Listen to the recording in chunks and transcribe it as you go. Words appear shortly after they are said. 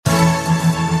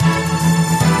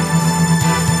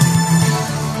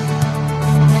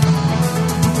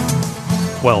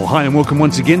Well, hi and welcome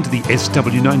once again to the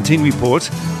SW19 Report.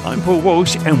 I'm Paul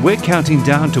Walsh and we're counting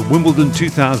down to Wimbledon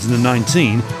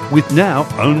 2019 with now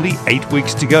only 8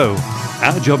 weeks to go.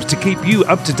 Our job's to keep you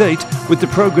up to date with the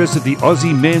progress of the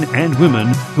Aussie men and women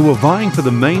who are vying for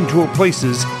the main draw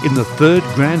places in the third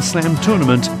Grand Slam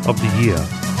tournament of the year.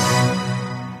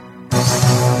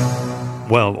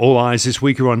 Well, all eyes this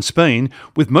week are on Spain,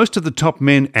 with most of the top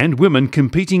men and women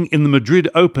competing in the Madrid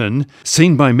Open,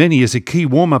 seen by many as a key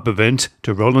warm-up event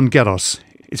to Roland Garros.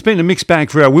 It's been a mixed bag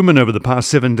for our women over the past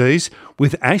 7 days,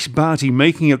 with Ash Barty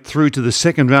making it through to the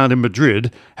second round in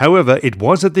Madrid. However, it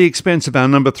was at the expense of our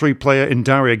number 3 player in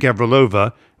Daria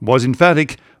Gavrilova. It was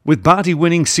emphatic, with Barty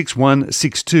winning 6-1,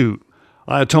 6-2.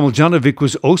 Aya Tomljanovic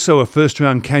was also a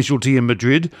first-round casualty in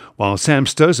Madrid, while Sam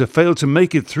Stosur failed to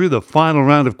make it through the final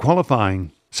round of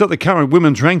qualifying. So the current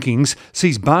women's rankings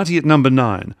sees Barty at number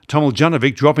 9,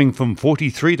 Tomljanovic dropping from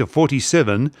 43 to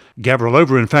 47,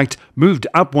 Gavrilova in fact moved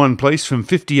up 1 place from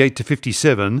 58 to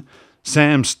 57,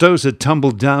 Sam Stosur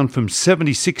tumbled down from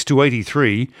 76 to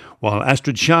 83, while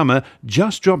Astrid Sharma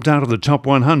just dropped out of the top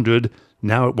 100,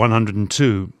 now at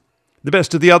 102. The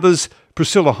best of the others,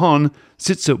 Priscilla Hon,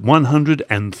 sits at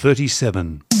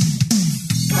 137.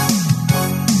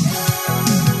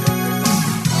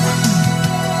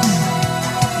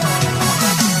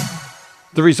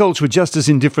 The results were just as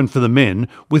indifferent for the men,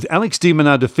 with Alex de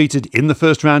Minaur defeated in the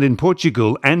first round in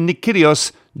Portugal and Nick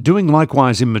Kyrgios doing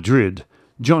likewise in Madrid.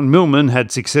 John Millman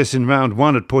had success in round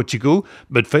 1 at Portugal,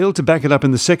 but failed to back it up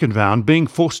in the second round, being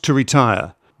forced to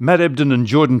retire. Matt Ebden and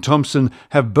Jordan Thompson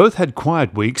have both had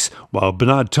quiet weeks, while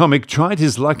Bernard Tomic tried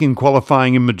his luck in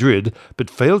qualifying in Madrid,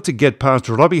 but failed to get past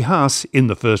Robbie Haas in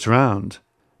the first round.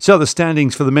 So the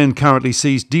standings for the men currently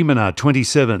sees de Minaur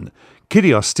 27,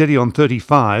 Kyrgios steady on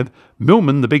 35,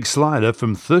 Millman the big slider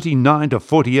from 39 to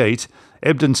 48,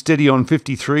 Ebden steady on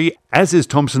 53, as is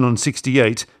Thompson on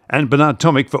 68, and Bernard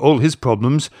Tomic, for all his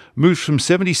problems, moves from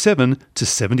 77 to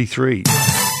 73.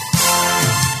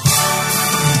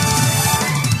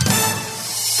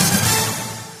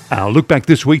 Our look back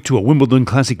this week to a Wimbledon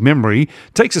classic memory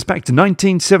takes us back to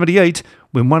 1978,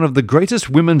 when one of the greatest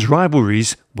women's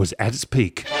rivalries was at its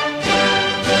peak.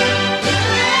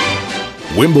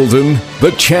 Wimbledon,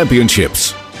 the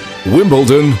championships.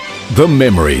 Wimbledon, the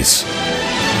memories.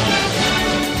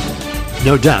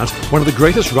 No doubt, one of the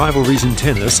greatest rivalries in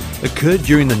tennis occurred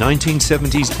during the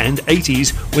 1970s and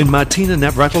 80s when Martina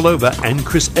Navratilova and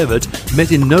Chris Evert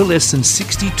met in no less than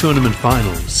 60 tournament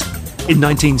finals. In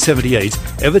 1978,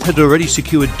 Evert had already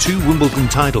secured 2 Wimbledon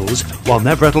titles, while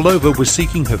Navratilova was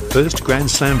seeking her first Grand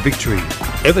Slam victory.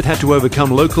 Evert had to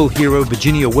overcome local hero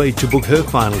Virginia Wade to book her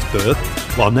finals berth,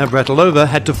 while Navratilova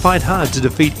had to fight hard to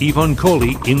defeat Yvonne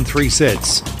Corley in 3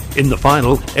 sets. In the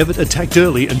final, Evert attacked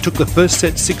early and took the first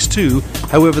set 6-2,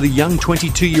 however the young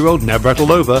 22-year-old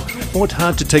Navratilova fought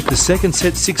hard to take the second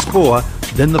set 6-4,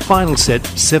 then the final set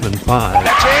 7-5.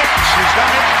 That's it, she's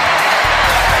done it.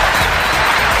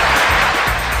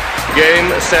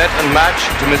 Game, set and match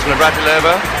to Miss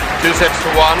Navratilova. 2 sets to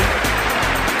 1,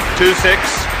 2-6,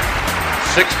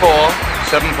 6-4,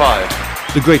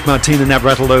 7-5. The great Martina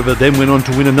Navratilova then went on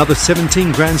to win another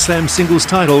 17 Grand Slam singles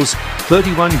titles,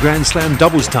 31 Grand Slam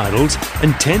doubles titles,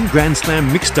 and 10 Grand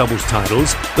Slam mixed doubles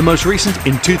titles, the most recent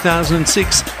in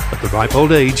 2006, at the ripe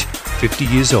old age, 50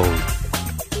 years old.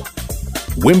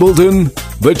 Wimbledon,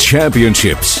 the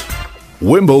championships.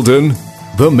 Wimbledon,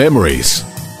 the memories.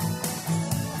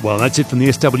 Well, that's it from the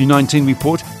SW19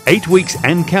 Report. 8 weeks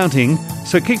and counting,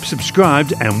 so keep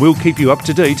subscribed and we'll keep you up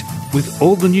to date with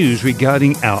all the news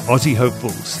regarding our Aussie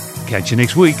hopefuls. Catch you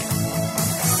next week.